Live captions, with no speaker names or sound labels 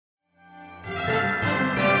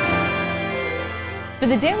For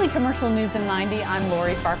the Daily Commercial News in 90, I'm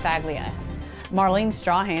Lori Farfaglia. Marlene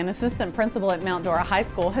Strahan, assistant principal at Mount Dora High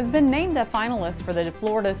School, has been named a finalist for the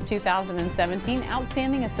Florida's 2017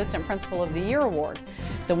 Outstanding Assistant Principal of the Year Award.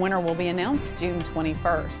 The winner will be announced June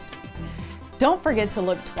 21st. Don't forget to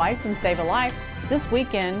look twice and save a life. This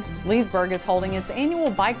weekend, Leesburg is holding its annual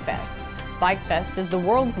Bikefest. Bikefest is the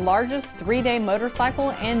world's largest three-day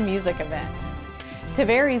motorcycle and music event.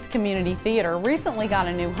 Tavares Community Theater recently got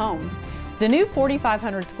a new home. The new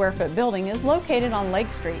 4,500 square foot building is located on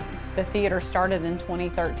Lake Street. The theater started in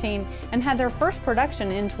 2013 and had their first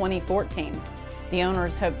production in 2014. The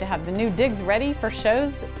owners hope to have the new digs ready for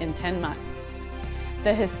shows in 10 months.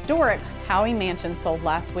 The historic Howey mansion sold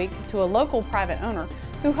last week to a local private owner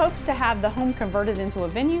who hopes to have the home converted into a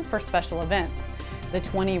venue for special events. The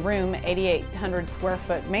 20-room, 8,800 square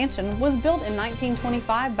foot mansion was built in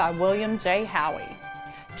 1925 by William J. Howey.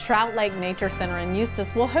 Trout Lake Nature Center in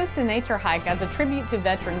Eustis will host a nature hike as a tribute to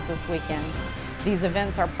veterans this weekend. These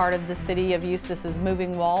events are part of the City of Eustis's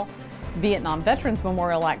Moving Wall Vietnam Veterans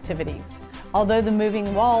Memorial activities. Although the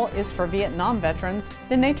Moving Wall is for Vietnam veterans,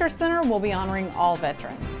 the Nature Center will be honoring all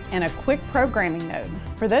veterans. And a quick programming note,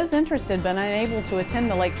 for those interested but unable to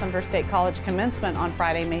attend the Lake Sumter State College commencement on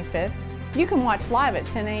Friday, May 5th, you can watch live at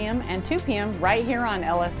 10 a.m. and 2 p.m. right here on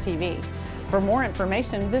LSTV. For more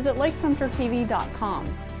information, visit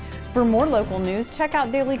lakesumtertv.com. For more local news, check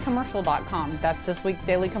out dailycommercial.com. That's this week's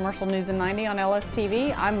Daily Commercial News in 90 on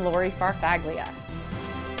LSTV. I'm Lori Farfaglia.